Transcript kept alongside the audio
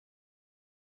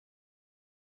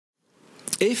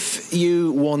If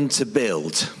you want to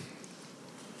build,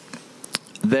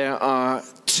 there are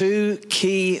two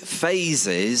key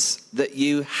phases that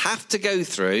you have to go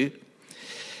through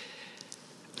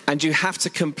and you have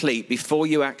to complete before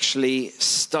you actually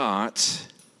start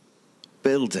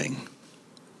building.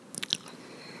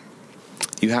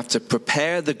 You have to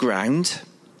prepare the ground.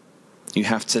 You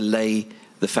have to lay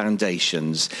the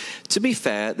foundations. To be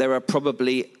fair, there are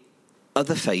probably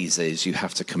other phases you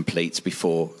have to complete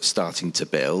before starting to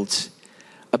build,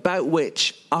 about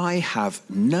which I have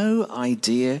no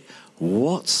idea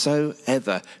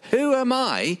whatsoever. Who am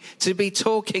I to be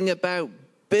talking about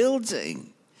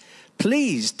building?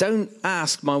 Please don't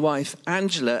ask my wife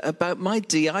Angela about my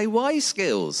DIY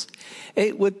skills.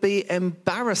 It would be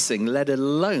embarrassing, let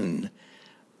alone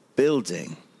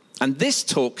building. And this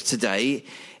talk today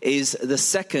is the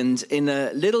second in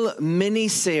a little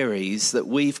mini-series that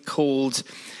we've called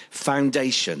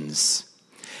Foundations.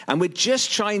 And we're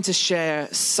just trying to share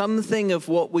something of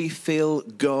what we feel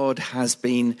God has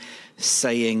been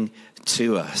saying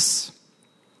to us.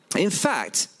 In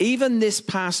fact, even this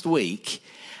past week,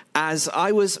 as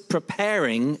I was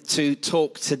preparing to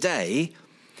talk today,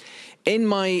 in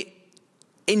my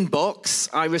inbox,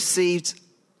 I received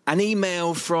an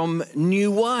email from New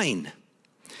Wine.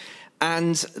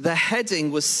 And the heading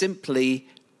was simply,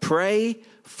 "Pray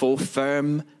for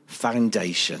firm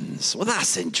foundations." Well,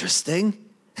 that's interesting.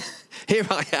 Here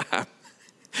I am,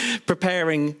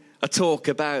 preparing a talk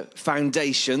about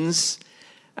foundations.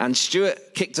 And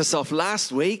Stuart kicked us off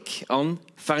last week on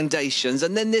foundations.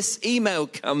 And then this email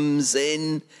comes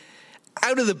in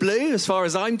out of the blue, as far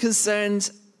as I'm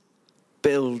concerned.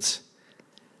 Build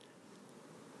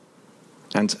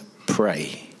and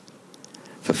pray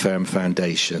for firm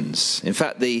foundations. In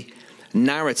fact, the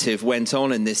narrative went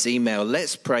on in this email.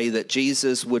 Let's pray that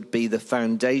Jesus would be the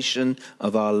foundation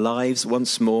of our lives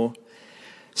once more,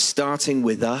 starting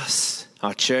with us,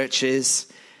 our churches,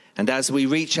 and as we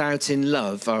reach out in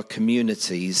love, our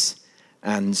communities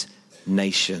and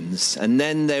nations. And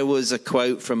then there was a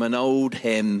quote from an old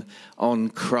hymn on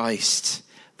Christ,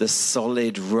 "The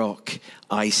solid rock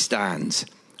I stand,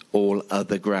 all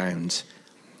other ground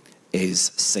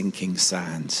is sinking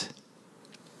sand."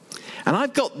 And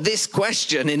I've got this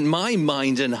question in my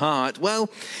mind and heart. Well,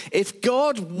 if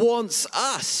God wants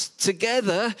us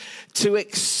together to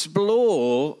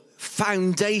explore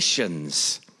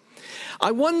foundations, I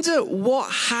wonder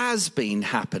what has been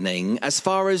happening as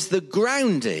far as the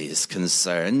ground is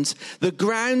concerned, the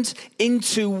ground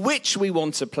into which we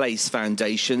want to place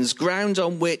foundations, ground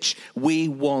on which we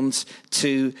want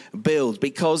to build.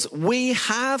 Because we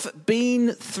have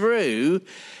been through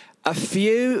a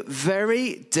few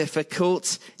very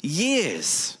difficult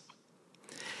years.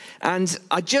 And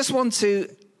I just want to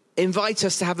invite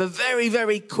us to have a very,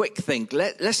 very quick think.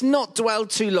 Let's not dwell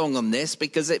too long on this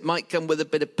because it might come with a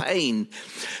bit of pain.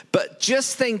 But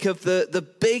just think of the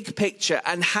big picture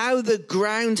and how the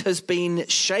ground has been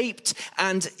shaped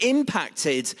and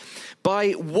impacted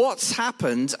by what's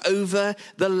happened over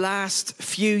the last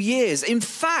few years. In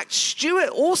fact, Stuart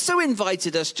also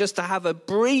invited us just to have a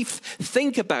brief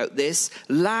think about this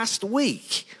last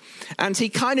week. And he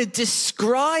kind of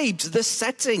described the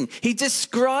setting. He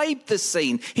described the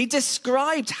scene. He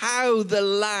described how the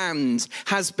land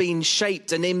has been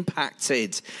shaped and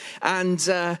impacted. And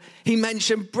he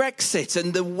mentioned Brexit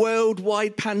and the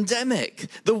worldwide pandemic,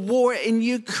 the war in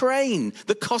Ukraine,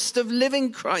 the cost of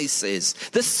living crisis,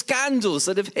 the scandals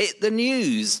that have hit the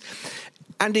news,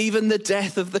 and even the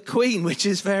death of the Queen, which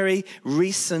is very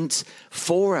recent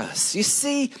for us. You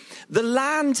see, the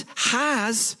land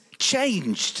has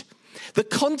changed. The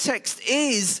context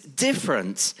is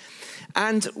different,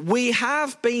 and we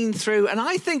have been through, and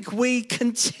I think we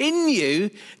continue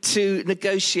to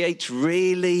negotiate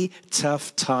really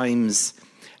tough times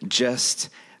just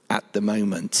at the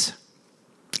moment.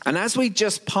 And as we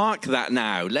just park that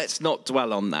now, let's not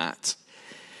dwell on that.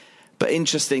 But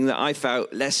interesting that I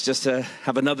felt, let's just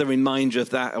have another reminder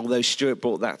of that, although Stuart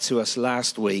brought that to us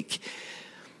last week.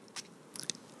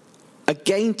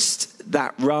 Against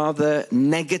that rather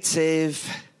negative,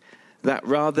 that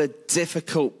rather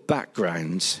difficult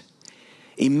background,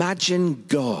 imagine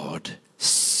God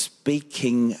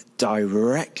speaking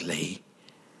directly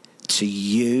to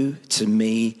you, to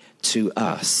me, to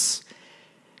us,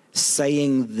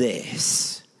 saying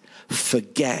this: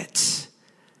 forget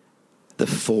the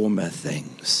former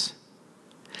things.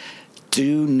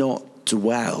 Do not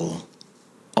dwell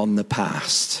on the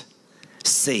past.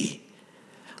 See,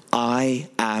 I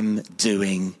am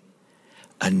doing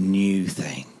a new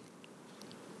thing.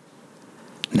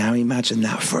 Now imagine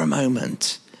that for a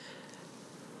moment.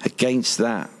 Against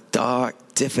that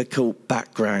dark, difficult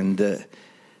background that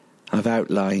I've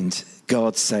outlined,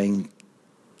 God saying,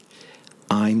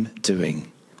 I'm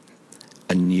doing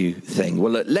a new thing.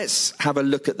 Well, let's have a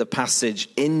look at the passage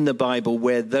in the Bible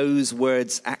where those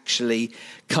words actually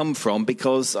come from,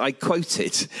 because I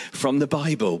quoted from the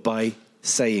Bible by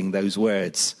saying those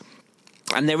words.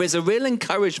 And there is a real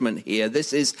encouragement here.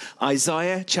 This is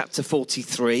Isaiah chapter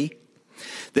 43.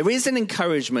 There is an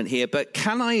encouragement here, but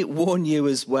can I warn you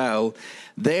as well,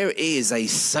 there is a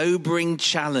sobering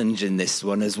challenge in this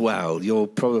one as well. You'll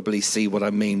probably see what I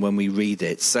mean when we read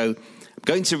it. So I'm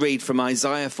going to read from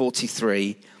Isaiah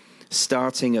 43,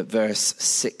 starting at verse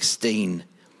 16.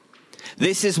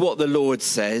 This is what the Lord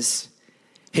says: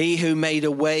 He who made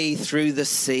a way through the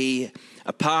sea,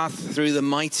 a path through the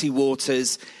mighty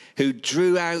waters, who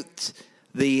drew out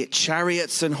the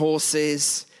chariots and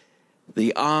horses,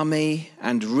 the army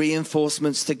and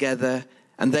reinforcements together,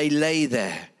 and they lay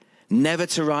there, never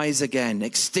to rise again,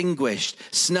 extinguished,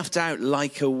 snuffed out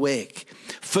like a wick.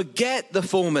 Forget the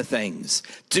former things.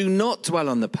 Do not dwell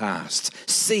on the past.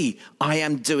 See, I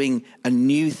am doing a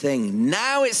new thing.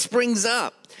 Now it springs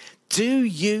up. Do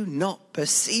you not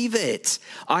perceive it?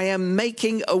 I am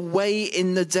making a way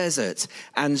in the desert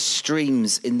and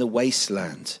streams in the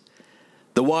wasteland.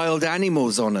 The wild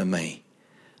animals honor me,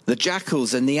 the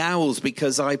jackals and the owls,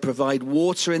 because I provide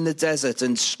water in the desert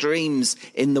and streams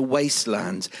in the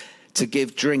wasteland to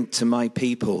give drink to my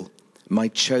people, my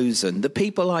chosen, the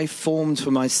people I formed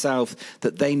for myself,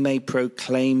 that they may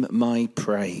proclaim my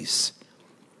praise.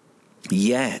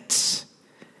 Yet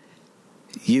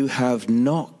you have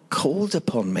not called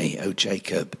upon me, O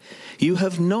Jacob. You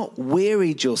have not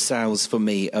wearied yourselves for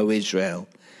me, O Israel.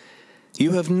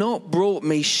 You have not brought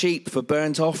me sheep for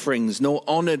burnt offerings, nor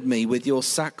honored me with your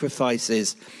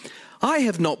sacrifices. I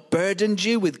have not burdened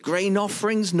you with grain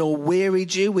offerings, nor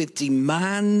wearied you with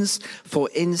demands for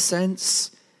incense.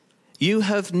 You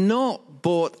have not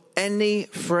bought any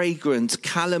fragrant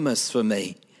calamus for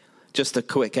me. Just a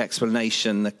quick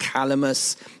explanation. The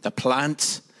calamus, a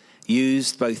plant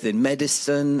used both in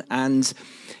medicine and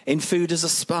in food as a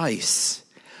spice.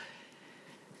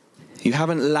 You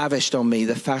haven't lavished on me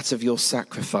the fat of your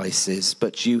sacrifices,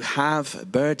 but you have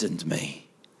burdened me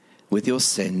with your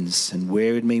sins and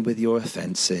wearied me with your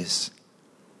offenses.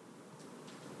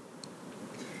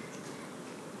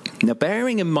 Now,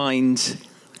 bearing in mind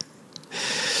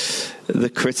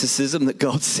the criticism that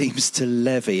God seems to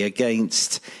levy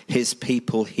against his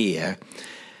people here,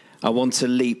 I want to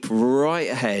leap right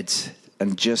ahead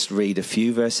and just read a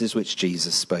few verses which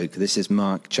Jesus spoke. This is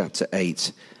Mark chapter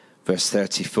 8, verse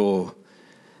 34.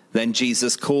 Then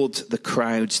Jesus called the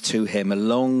crowd to him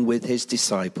along with his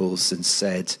disciples and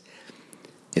said,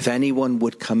 if anyone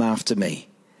would come after me,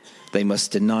 they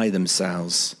must deny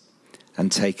themselves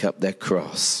and take up their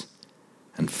cross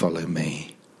and follow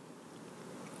me.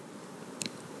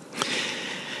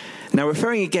 Now,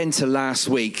 referring again to last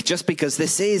week, just because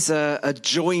this is a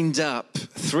joined up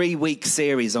 3-week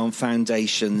series on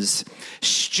foundations,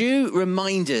 Stu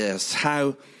reminded us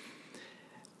how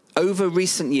over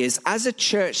recent years, as a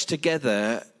church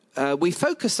together, we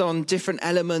focus on different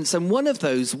elements, and one of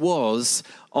those was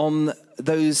on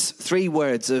those 3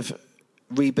 words of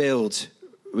rebuild,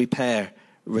 repair,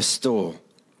 restore.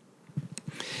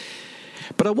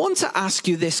 But I want to ask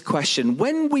you this question.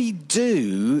 When we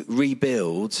do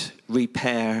rebuild,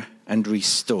 repair, and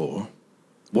restore,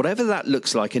 whatever that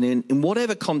looks like, and in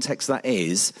whatever context that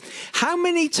is, how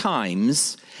many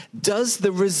times does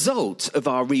the result of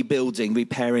our rebuilding,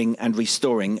 repairing, and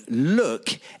restoring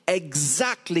look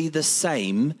exactly the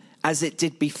same as it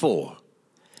did before?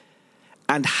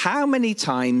 And how many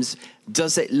times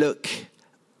does it look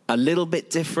a little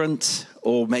bit different,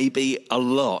 or maybe a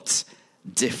lot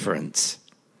different?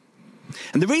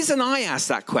 And the reason I ask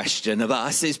that question of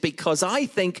us is because I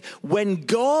think when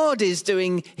God is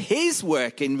doing his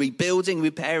work in rebuilding,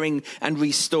 repairing, and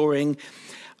restoring,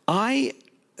 I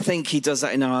think he does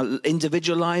that in our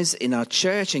individual lives, in our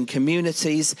church, in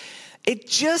communities. It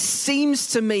just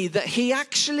seems to me that he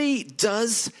actually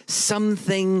does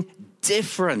something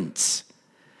different,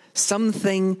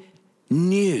 something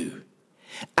new.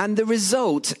 And the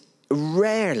result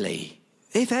rarely,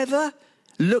 if ever,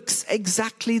 looks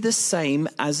exactly the same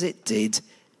as it did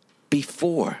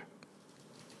before.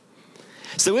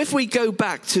 So if we go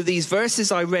back to these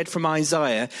verses I read from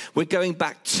Isaiah, we're going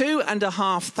back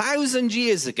 2,500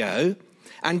 years ago,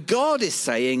 and God is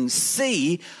saying,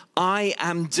 see, I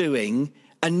am doing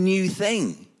a new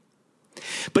thing.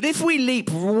 But if we leap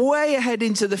way ahead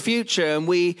into the future and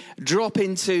we drop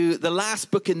into the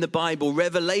last book in the Bible,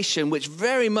 Revelation, which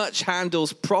very much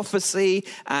handles prophecy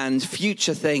and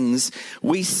future things,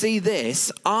 we see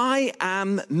this: I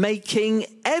am making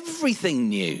everything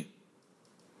new.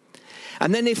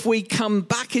 And then if we come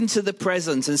back into the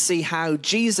present and see how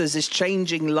Jesus is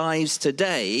changing lives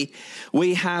today,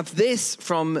 we have this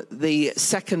from the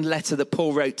second letter that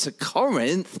Paul wrote to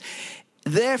Corinth.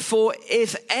 Therefore,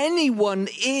 if anyone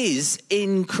is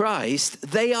in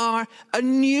Christ, they are a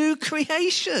new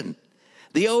creation.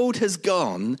 The old has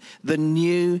gone, the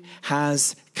new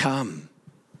has come.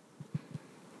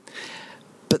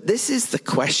 But this is the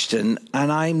question, and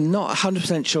I'm not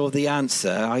 100% sure of the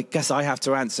answer. I guess I have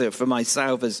to answer it for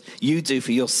myself as you do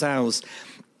for yourselves.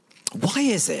 Why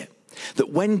is it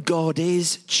that when God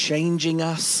is changing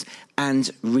us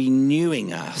and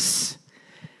renewing us,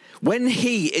 when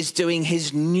he is doing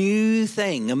his new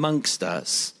thing amongst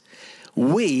us,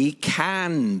 we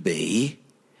can be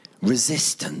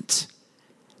resistant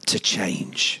to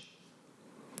change?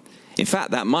 In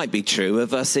fact, that might be true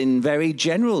of us in very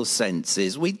general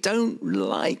senses. We don't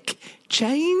like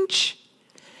change.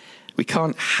 We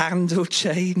can't handle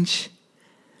change.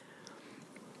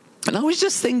 And I was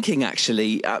just thinking,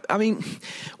 actually,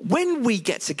 when we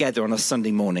get together on a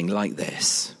Sunday morning like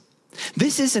this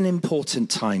is an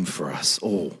important time for us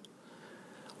all.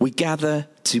 We gather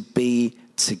to be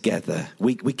together.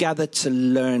 We gather to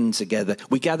learn together.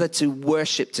 We gather to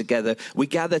worship together. We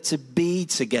gather to be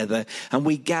together. And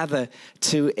we gather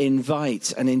to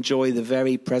invite and enjoy the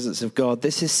very presence of God.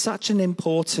 This is such an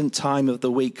important time of the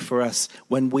week for us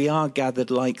when we are gathered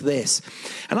like this.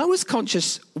 And I was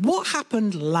conscious, what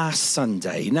happened last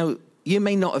Sunday? Now, you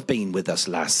may not have been with us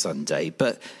last Sunday,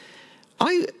 but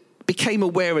I became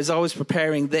aware as I was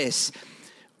preparing this,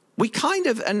 we kind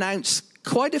of announced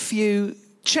quite a few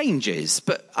changes,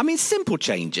 but simple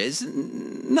changes,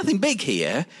 nothing big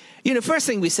here. First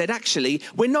thing we said, actually,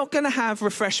 we're not going to have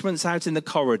refreshments out in the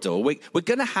corridor. We're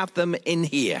going to have them in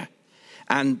here,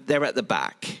 and they're at the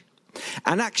back.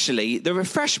 And actually, the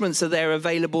refreshments are there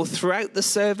available throughout the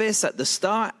service, at the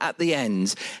start, at the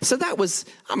end. So that was,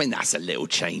 that's a little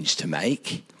change to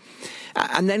make.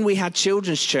 And then we had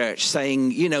Children's Church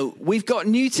saying, we've got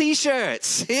new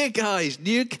T-shirts. Here, guys,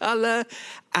 new colour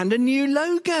and a new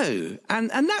logo. And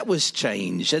that was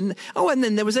changed. And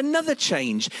then there was another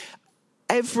change.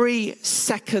 Every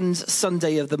second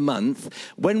Sunday of the month,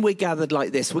 when we're gathered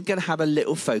like this, we're going to have a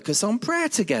little focus on prayer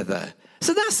together.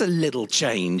 So that's a little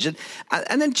change. And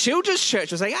then Children's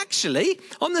Church was saying, actually,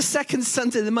 on the second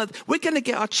Sunday of the month, we're going to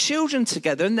get our children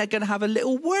together and they're going to have a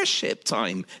little worship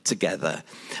time together.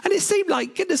 And it seemed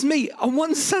like, goodness me, on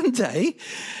one Sunday,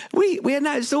 we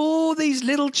announced all these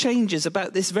little changes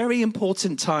about this very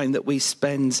important time that we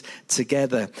spend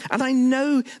together. And I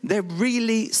know they're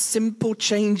really simple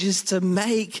changes to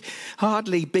make,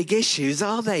 hardly big issues,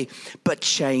 are they? But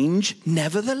change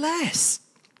nevertheless.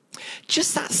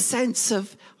 Just that sense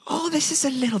of, this is a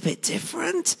little bit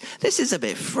different. This is a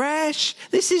bit fresh.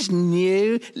 This is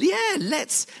new. Yeah,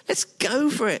 let's go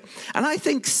for it. And I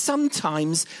think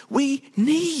sometimes we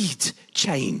need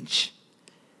change.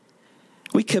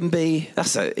 We can be,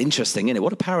 that's interesting, isn't it?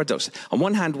 What a paradox. On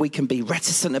one hand, we can be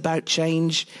reticent about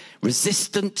change,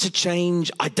 resistant to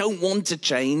change. I don't want to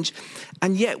change.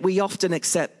 And yet we often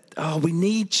accept, we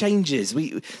need changes.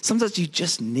 Sometimes you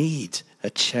just need a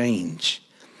change.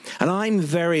 And I'm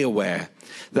very aware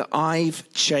that I've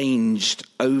changed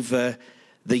over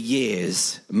the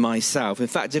years myself. In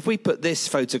fact, if we put this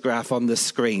photograph on the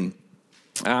screen,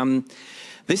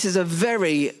 this is a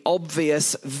very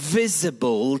obvious,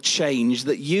 visible change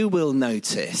that you will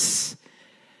notice.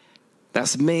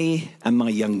 That's me and my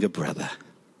younger brother.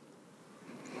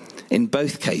 In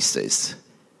both cases,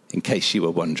 in case you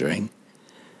were wondering.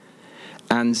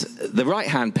 And the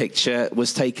right-hand picture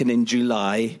was taken in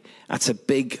July at a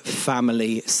big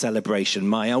family celebration,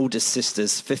 my oldest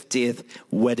sister's 50th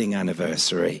wedding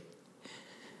anniversary.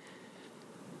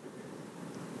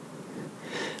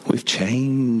 We've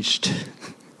changed.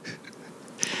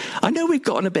 I know we've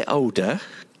gotten a bit older,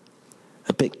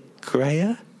 a bit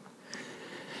greyer,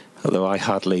 although I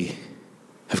hardly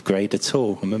have greyed at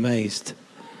all. I'm amazed.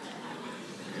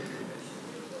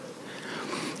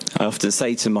 I often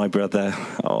say to my brother,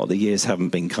 the years haven't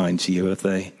been kind to you, have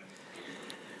they?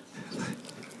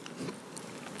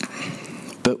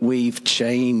 But we've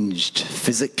changed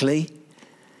physically,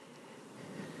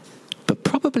 but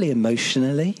probably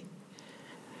emotionally,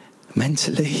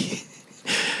 mentally.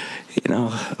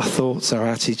 Our thoughts, our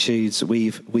attitudes,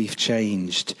 we've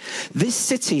changed. This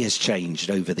city has changed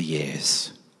over the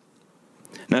years.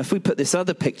 Now, if we put this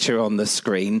other picture on the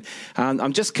screen,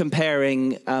 I'm just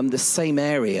comparing the same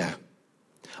area.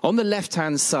 On the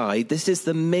left-hand side, this is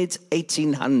the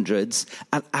mid-1800s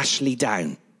at Ashley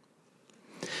Down,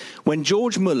 when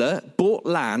George Muller bought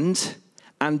land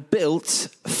and built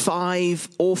 5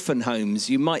 orphan homes.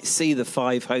 You might see the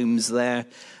 5 homes there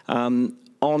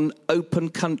on open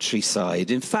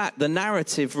countryside. In fact, the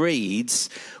narrative reads,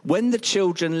 when the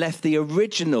children left the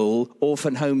original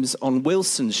orphan homes on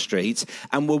Wilson Street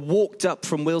and were walked up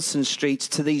from Wilson Street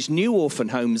to these new orphan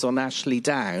homes on Ashley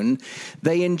Down,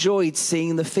 they enjoyed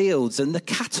seeing the fields and the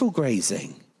cattle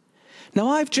grazing. Now,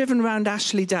 I've driven around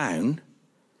Ashley Down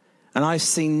and I've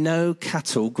seen no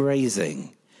cattle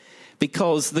grazing,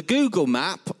 because the Google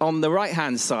map on the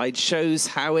right-hand side shows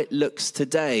how it looks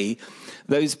today.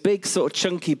 Those big sort of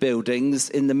chunky buildings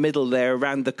in the middle there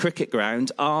around the cricket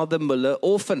ground are the Muller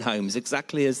orphan homes,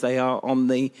 exactly as they are on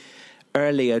the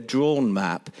earlier drawn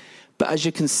map. But as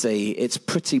you can see, it's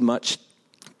pretty much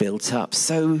built up.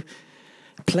 So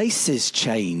places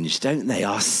change, don't they?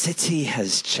 Our city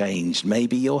has changed.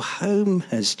 Maybe your home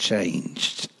has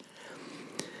changed.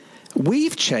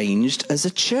 We've changed as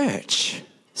a church.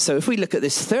 So if we look at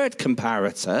this third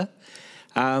comparator,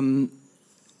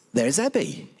 there's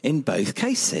Ebby in both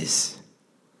cases.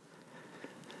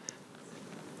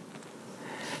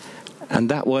 And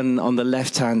that one on the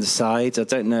left-hand side, I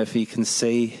don't know if you can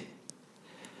see,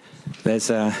 there's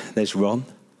Ron,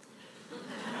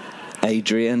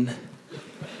 Adrian.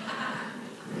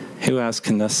 Who else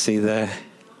can I see there?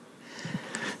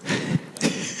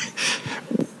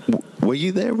 Were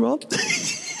you there, Ron?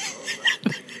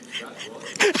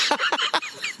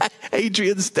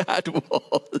 Adrian's dad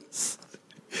was.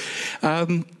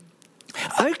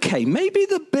 Okay, maybe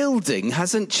the building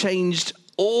hasn't changed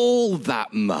all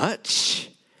that much,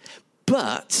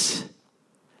 but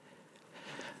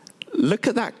look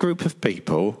at that group of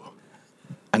people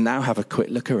and now have a quick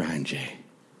look around you.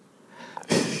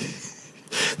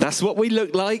 That's what we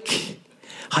look like.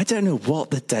 I don't know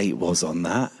what the date was on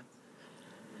that.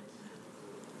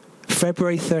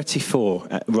 February 34,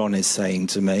 Ron is saying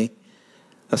to me.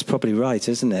 That's probably right,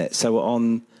 isn't it? So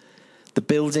on the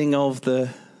building of the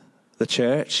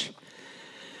church,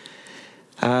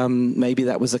 maybe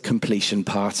that was a completion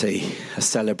party, a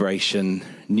celebration.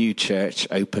 New church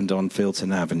opened on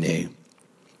Filton Avenue.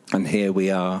 And here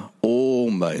we are,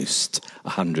 almost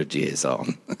 100 years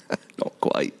on. Not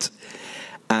quite.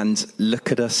 And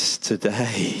look at us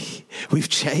today. We've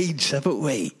changed, haven't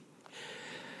we?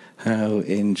 How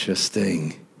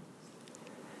interesting.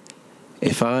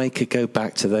 If I could go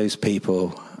back to those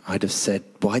people, I'd have said,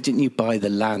 why didn't you buy the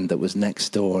land that was next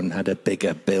door and had a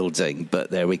bigger building? But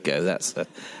there we go. That's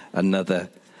another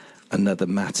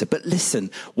matter. But listen,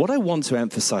 what I want to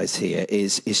emphasize here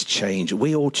is change.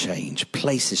 We all change.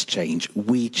 Places change.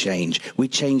 We change. We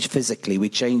change physically. We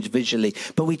change visually.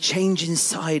 But we change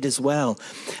inside as well.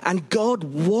 And God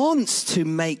wants to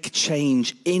make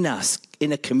change in us,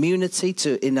 in a community,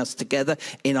 in us together,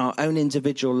 in our own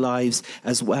individual lives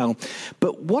as well.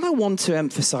 But what I want to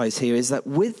emphasize here is that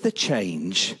with the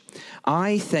change,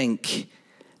 I think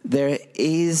there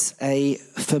is a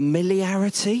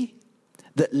familiarity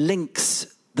that links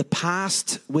the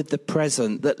past with the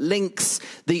present, that links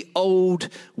the old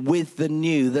with the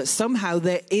new, that somehow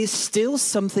there is still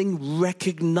something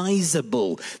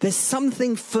recognizable. There's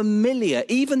something familiar,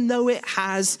 even though it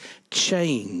has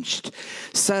changed.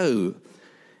 So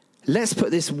let's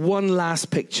put this one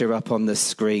last picture up on the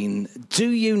screen. Do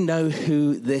you know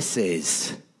who this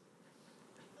is?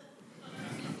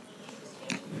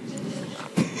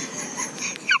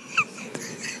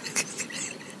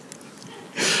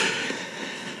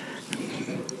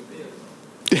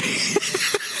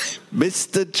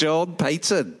 Mr. John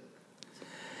Payton.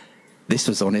 This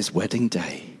was on his wedding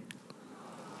day.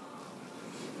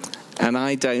 And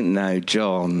I don't know,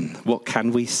 John, what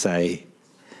can we say?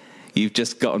 You've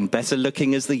just gotten better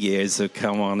looking as the years have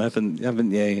come on,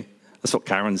 haven't you? That's what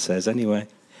Karen says anyway.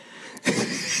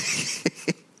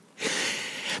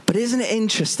 But isn't it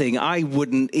interesting? I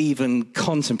wouldn't even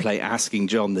contemplate asking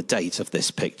John the date of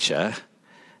this picture.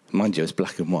 Mind you, it's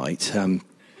black and white.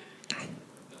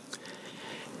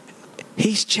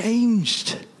 He's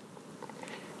changed.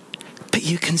 But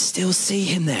you can still see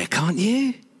him there, can't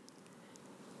you?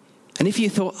 And if you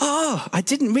thought, I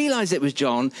didn't realize it was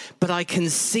John, but I can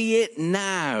see it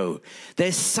now.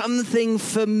 There's something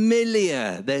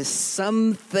familiar. There's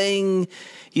something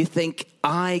you think,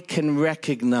 I can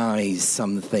recognize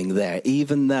something there,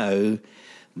 even though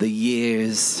the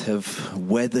years have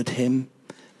weathered him,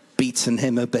 beaten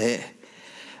him a bit.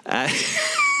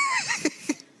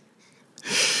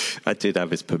 I did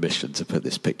have his permission to put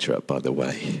this picture up, by the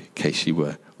way, in case you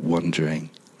were wondering.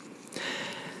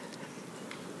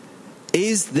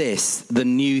 Is this the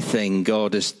new thing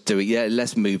God is doing? Yeah,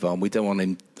 let's move on. We don't want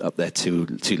him up there too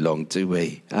long, do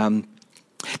we?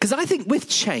 Because I think with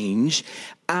change,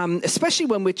 especially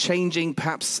when we're changing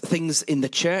perhaps things in the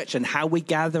church and how we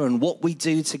gather and what we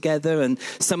do together and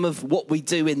some of what we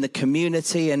do in the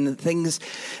community and things,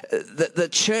 the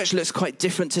church looks quite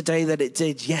different today than it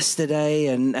did yesterday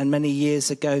and many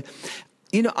years ago.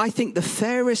 You know, I think the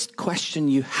fairest question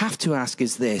you have to ask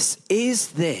is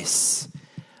this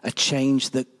a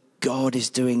change that God is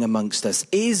doing amongst us?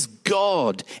 Is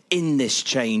God in this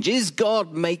change? Is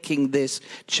God making this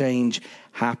change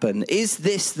happen? Is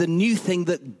this the new thing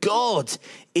that God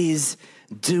is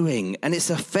doing? And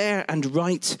it's a fair and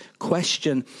right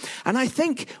question. And I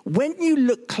think when you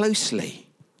look closely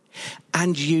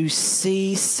and you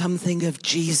see something of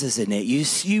Jesus in it,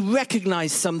 you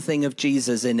recognize something of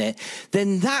Jesus in it,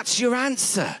 then that's your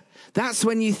answer. That's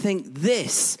when you think,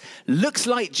 this looks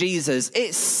like Jesus,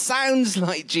 it sounds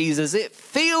like Jesus, it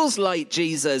feels like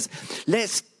Jesus.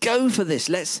 Let's go for this,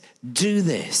 let's do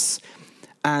this.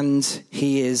 And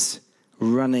he is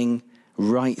running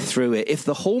right through it. If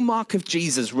the hallmark of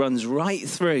Jesus runs right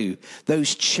through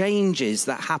those changes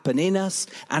that happen in us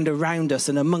and around us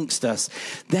and amongst us,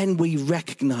 then we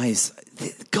recognize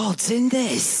that God's in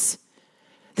this.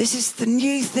 This is the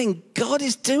new thing God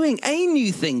is doing, a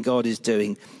new thing God is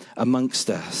doing amongst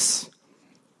us.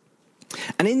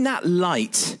 And in that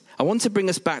light, I want to bring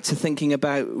us back to thinking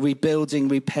about rebuilding,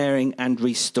 repairing, and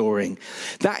restoring.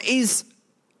 That is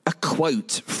a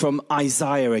quote from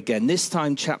Isaiah again, this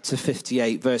time chapter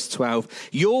 58, verse 12.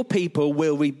 Your people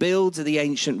will rebuild the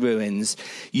ancient ruins.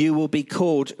 You will be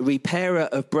called repairer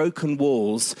of broken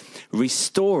walls,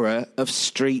 restorer of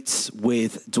streets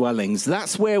with dwellings.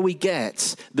 That's where we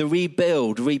get the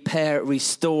rebuild, repair,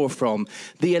 restore from.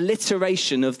 The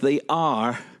alliteration of the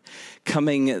R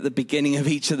coming at the beginning of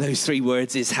each of those three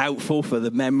words is helpful for the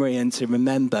memory and to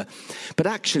remember. But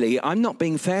actually, I'm not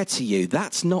being fair to you.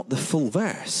 That's not the full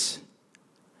verse.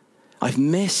 I've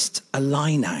missed a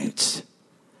line out.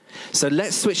 So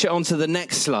let's switch it on to the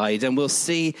next slide and we'll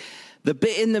see the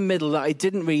bit in the middle that I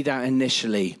didn't read out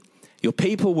initially. Your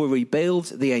people will rebuild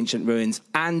the ancient ruins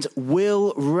and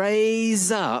will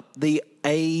raise up the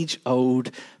age-old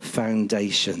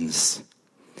foundations.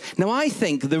 Now, I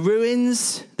think the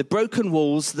ruins, the broken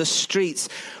walls, the streets,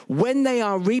 when they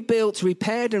are rebuilt,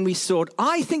 repaired and restored,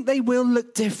 I think they will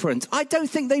look different. I don't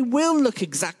think they will look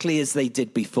exactly as they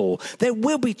did before. There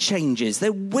will be changes.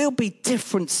 There will be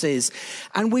differences.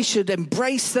 And we should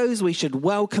embrace those. We should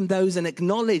welcome those and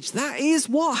acknowledge that is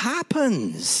what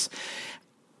happens.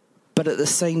 But at the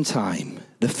same time,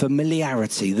 the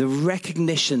familiarity, the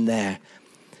recognition there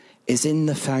is in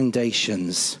the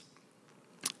foundations.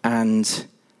 And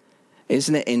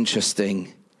isn't it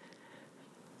interesting?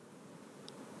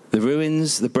 The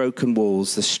ruins, the broken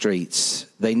walls, the streets,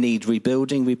 they need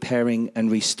rebuilding, repairing, and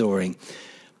restoring.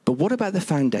 But what about the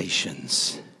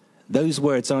foundations? Those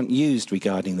words aren't used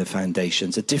regarding the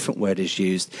foundations. A different word is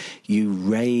used. You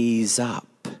raise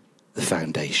up the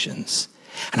foundations.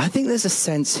 And I think there's a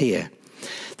sense here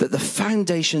that the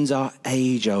foundations are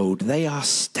age-old. They are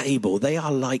stable. They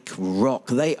are like rock.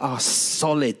 They are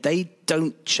solid. They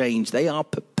don't change. They are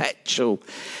perpetual.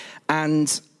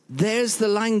 And there's the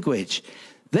language.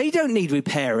 They don't need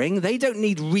repairing. They don't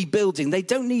need rebuilding. They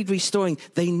don't need restoring.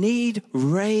 They need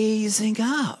raising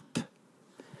up.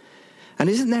 And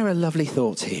isn't there a lovely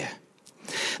thought here?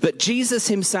 That Jesus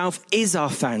himself is our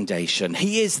foundation.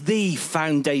 He is the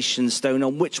foundation stone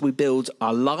on which we build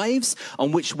our lives,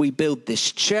 on which we build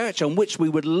this church, on which we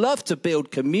would love to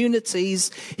build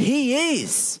communities. He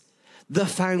is the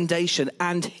foundation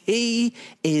and he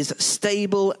is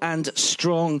stable and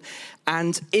strong.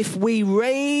 And if we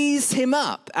raise him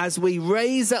up, as we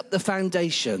raise up the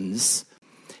foundations,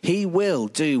 he will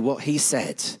do what he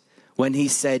said when he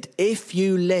said, if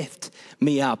you lift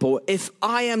me up, or if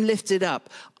I am lifted up,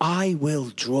 I will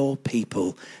draw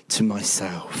people to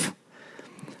myself.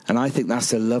 And I think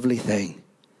that's a lovely thing.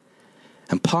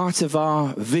 And part of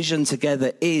our vision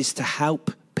together is to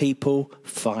help people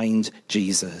find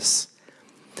Jesus.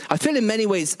 I feel in many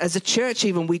ways, as a church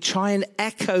even, we try and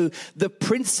echo the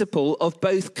principle of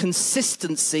both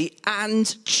consistency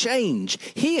and change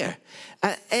here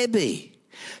at Ebby.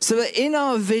 So that in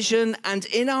our vision and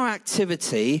in our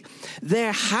activity,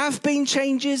 there have been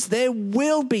changes, there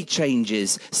will be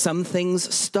changes. Some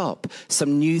things stop,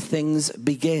 some new things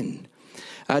begin.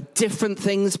 Different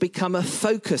things become a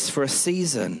focus for a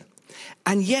season.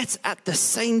 And yet at the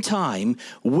same time,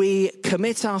 we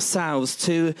commit ourselves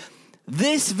to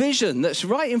this vision that's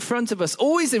right in front of us,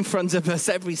 always in front of us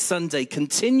every Sunday,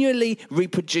 continually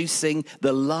reproducing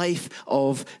the life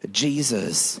of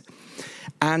Jesus.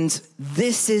 And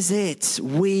this is it.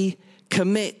 We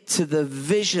commit to the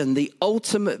vision, the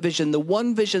ultimate vision, the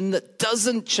one vision that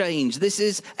doesn't change. This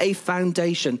is a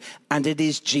foundation, and it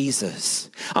is Jesus.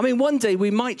 I mean, one day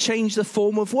we might change the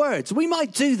form of words. We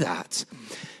might do that.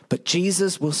 But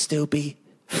Jesus will still be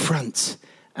front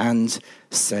and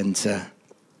center.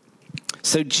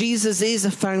 So Jesus is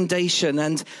a foundation,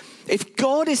 and if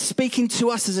God is speaking to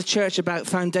us as a church about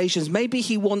foundations, maybe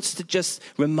he wants to just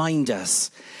remind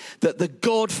us that the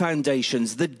God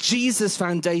foundations, the Jesus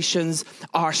foundations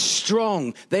are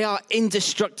strong. They are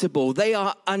indestructible. They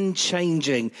are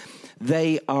unchanging.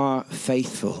 They are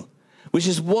faithful. Which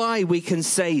is why we can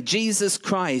say Jesus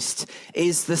Christ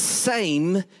is the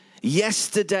same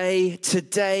yesterday,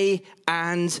 today,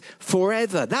 and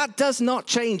forever. That does not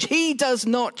change. He does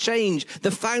not change.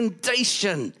 The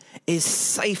foundation is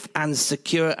safe and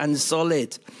secure and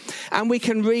solid. And we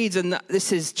can read, and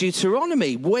this is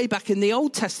Deuteronomy, way back in the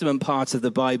Old Testament part of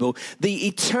the Bible, the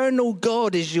eternal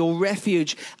God is your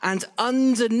refuge, and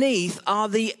underneath are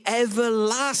the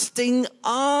everlasting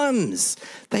arms.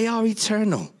 They are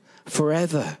eternal,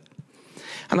 forever.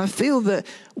 And I feel that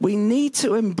we need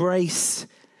to embrace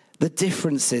the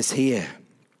differences here.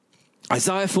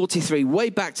 Isaiah 43,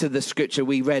 way back to the scripture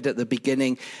we read at the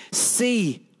beginning.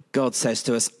 See, God says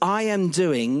to us, I am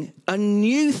doing a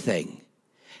new thing.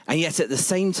 And yet at the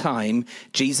same time,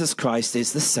 Jesus Christ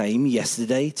is the same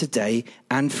yesterday, today,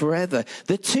 and forever.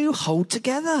 The two hold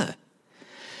together.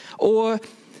 Or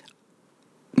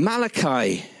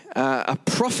Malachi, a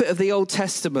prophet of the Old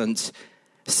Testament,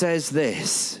 says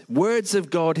this, words of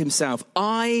God himself,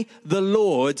 I, the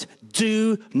Lord,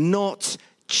 do not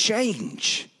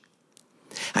change.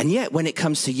 And yet when it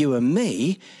comes to you and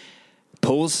me,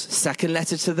 Paul's second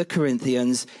letter to the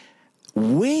Corinthians,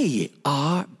 we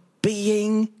are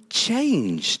being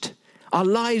changed. Our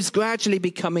lives gradually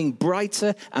becoming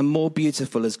brighter and more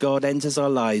beautiful as God enters our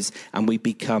lives and we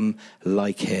become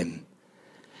like him.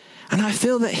 And I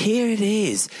feel that here it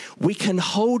is. We can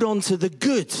hold on to the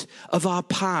good of our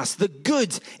past, the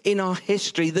good in our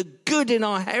history, the good in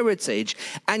our heritage,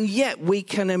 and yet we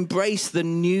can embrace the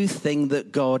new thing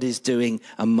that God is doing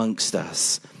amongst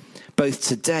us, both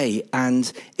today and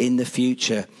in the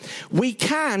future. We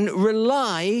can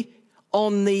rely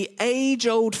on the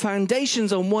age-old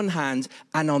foundations on one hand,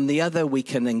 and on the other we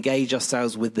can engage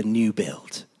ourselves with the new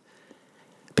build.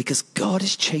 Because God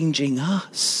is changing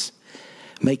us,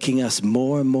 making us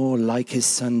more and more like his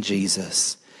son,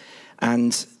 Jesus.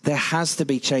 And there has to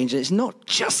be change. It's not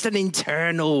just an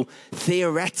internal,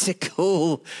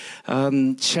 theoretical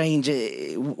change.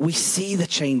 We see the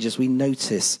changes. We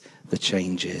notice the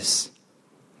changes.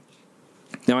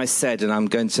 Now, I said, and I'm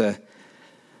going to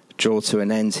draw to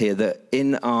an end here, that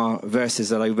in our verses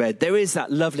that I read, there is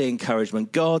that lovely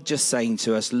encouragement. God just saying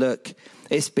to us, look,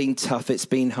 it's been tough, it's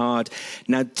been hard.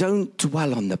 Now don't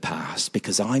dwell on the past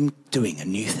because I'm doing a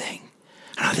new thing.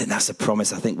 And I think that's a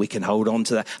promise. I think we can hold on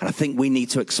to that. And I think we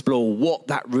need to explore what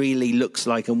that really looks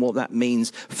like and what that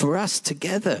means for us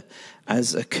together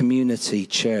as a community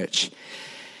church.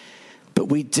 But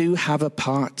we do have a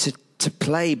part to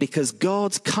play because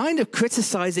God's kind of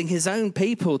criticizing his own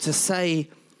people to say,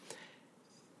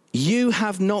 you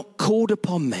have not called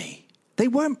upon me. They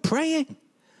weren't praying.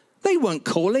 They weren't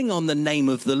calling on the name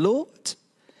of the Lord.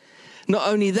 Not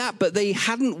only that, but they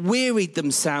hadn't wearied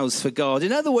themselves for God.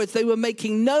 In other words, they were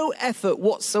making no effort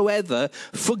whatsoever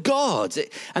for God.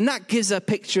 And that gives a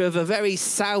picture of a very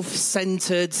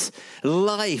self-centered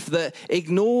life that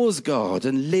ignores God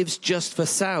and lives just for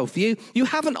self. You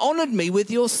haven't honored me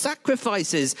with your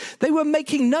sacrifices. They were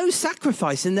making no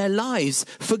sacrifice in their lives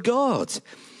for God.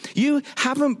 You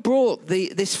haven't brought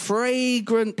this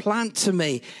fragrant plant to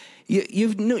me.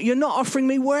 You're not offering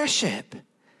me worship.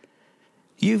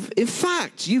 In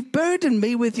fact, you've burdened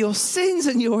me with your sins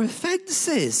and your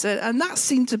offenses. And that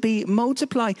seemed to be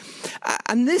multiplying.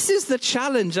 And this is the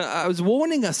challenge I was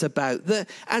warning us about, that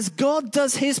as God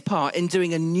does his part in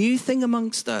doing a new thing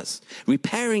amongst us,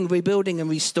 repairing, rebuilding and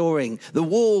restoring the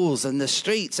walls and the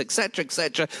streets,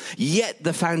 etc., yet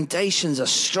the foundations are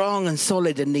strong and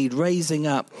solid and need raising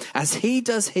up. As he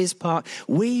does his part,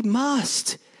 we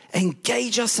must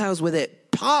engage ourselves with it,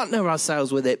 partner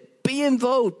ourselves with it, be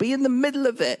involved, be in the middle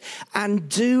of it, and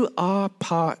do our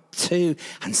part too.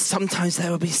 And sometimes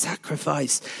there will be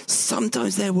sacrifice.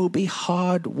 Sometimes there will be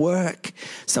hard work.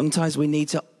 Sometimes we need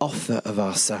to offer of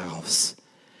ourselves.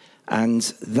 And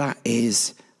that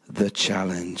is the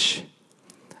challenge.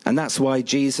 And that's why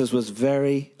Jesus was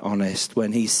very honest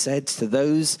when he said to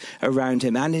those around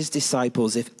him and his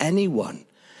disciples, if anyone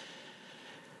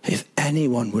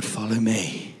would follow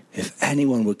me, if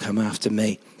anyone would come after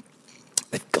me,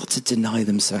 they've got to deny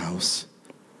themselves.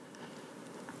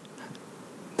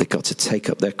 They've got to take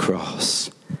up their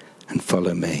cross and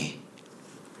follow me.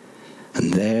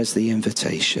 And there's the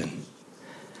invitation.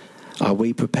 Are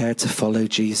we prepared to follow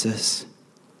Jesus?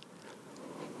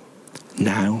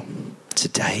 Now,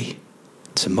 today,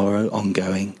 tomorrow,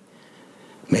 ongoing.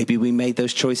 Maybe we made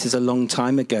those choices a long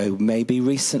time ago, maybe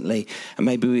recently, and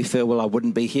maybe we feel, well, I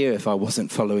wouldn't be here if I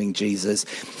wasn't following Jesus.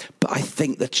 But I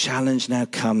think the challenge now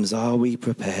comes, are we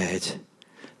prepared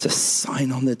to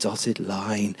sign on the dotted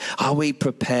line? Are we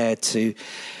prepared to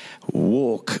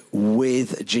walk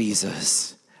with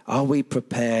Jesus? Are we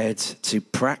prepared to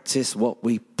practice what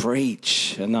we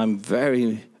preach? And I'm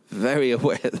very, very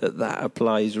aware that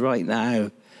applies right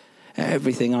now.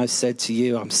 Everything I've said to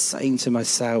you, I'm saying to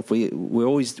myself. We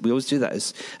always do that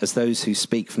as those who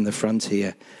speak from the front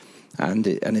here, and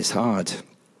it's hard.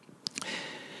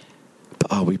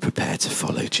 But are we prepared to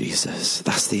follow Jesus?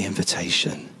 That's the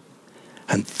invitation,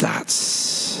 and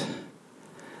that's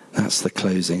the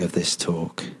closing of this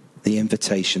talk. The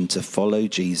invitation to follow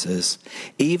Jesus,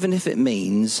 even if it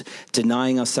means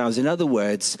denying ourselves. In other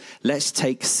words, let's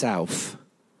take self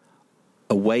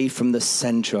away from the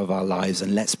center of our lives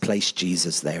and let's place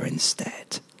Jesus there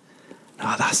instead.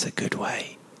 Oh, that's a good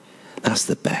way. That's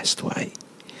the best way.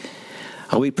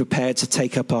 Are we prepared to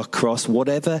take up our cross,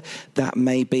 whatever that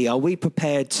may be? Are we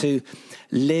prepared to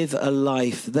live a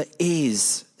life that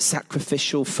is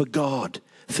sacrificial for God,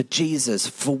 for Jesus,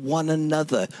 for one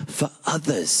another, for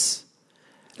others,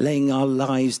 laying our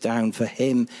lives down for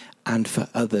him and for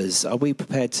others? Are we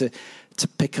prepared to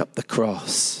pick up the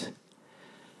cross?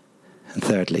 And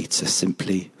thirdly, to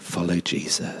simply follow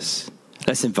Jesus.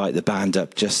 Let's invite the band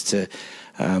up just to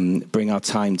bring our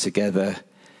time together